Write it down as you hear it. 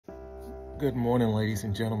Good morning, ladies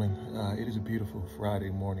and gentlemen. It is a beautiful Friday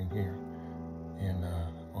morning here in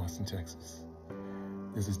Austin, Texas.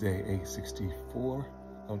 This is day 864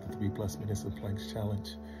 of the 3+ Minutes of Planks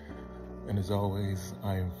Challenge. And as always,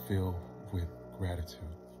 I am filled with gratitude.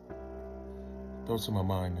 Those are my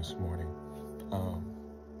mind this morning.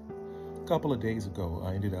 A couple of days ago,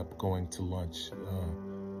 I ended up going to lunch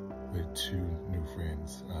with two new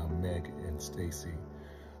friends, Meg and Stacy.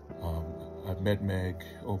 I met Meg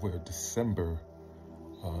over December.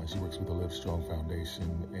 She works with the Live Strong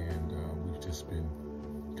Foundation, and we've just been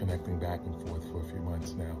connecting back and forth for a few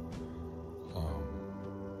months now.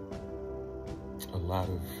 A lot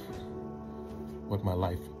of what my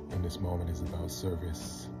life in this moment is about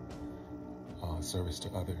service to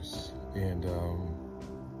others. And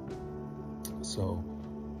so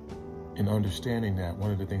in understanding that,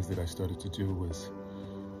 one of the things that I started to do was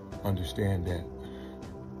understand that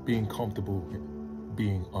being comfortable,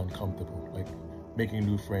 being uncomfortable, like making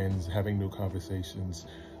new friends, having new conversations,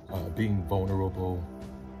 being vulnerable,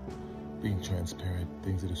 being transparent,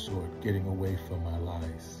 things of the sort, getting away from my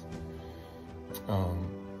lies.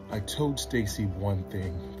 I told Stacy one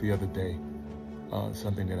thing the other day,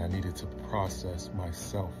 something that I needed to process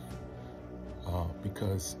myself,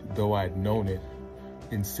 because though I'd known it,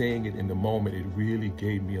 in saying it in the moment, it really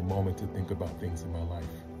gave me a moment to think about things in my life.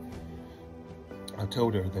 I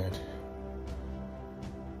told her that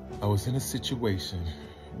I was in a situation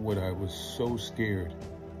where I was so scared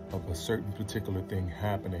of a certain particular thing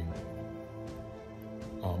happening,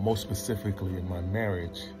 most specifically in my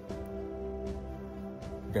marriage,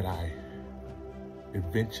 that I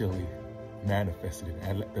eventually manifested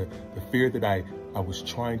it. The fear that I was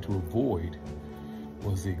trying to avoid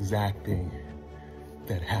was the exact thing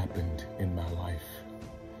that happened in my life.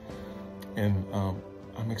 And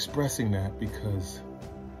I'm expressing that because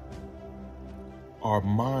our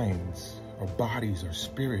minds, our bodies, our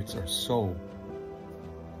spirits, our soul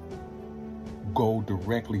go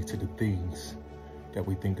directly to the things that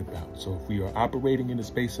we think about. So if we are operating in a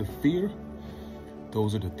space of fear,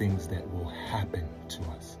 those are the things that will happen to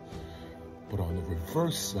us. But on the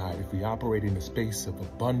reverse side, if we operate in a space of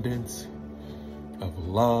abundance, of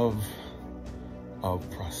love, of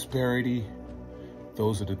prosperity,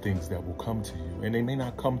 those are the things that will come to you. And they may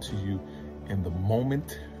not come to you in the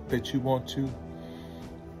moment that you want to.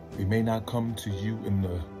 They may not come to you in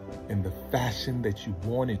the fashion that you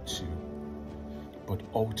want it to, but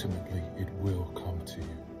ultimately it will come to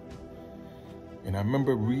you. And I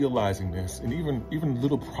remember realizing this, and even a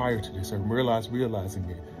little prior to this, I realizing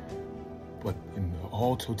it, but in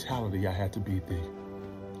all totality, I had to be the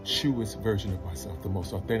truest version of myself, the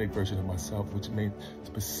most authentic version of myself, which meant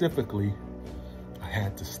specifically, I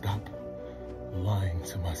had to stop lying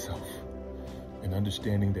to myself and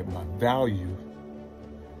understanding that my value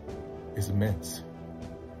is immense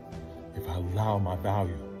if I allow my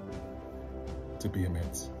value to be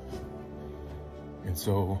immense. And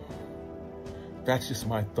so that's just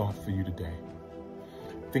my thought for you today.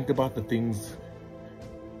 Think about the things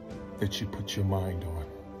that you put your mind on,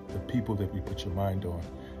 the people that we put your mind on,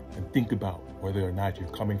 and think about whether or not you're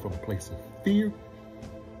coming from a place of fear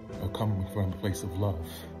or coming from a place of love.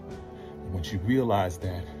 And once you realize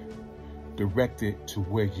that, direct it to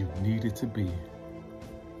where you need it to be,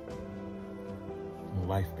 and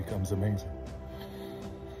life becomes amazing.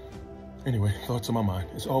 Anyway, thoughts on my mind.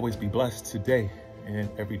 As always, be blessed today and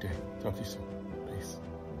every day. Talk to you soon.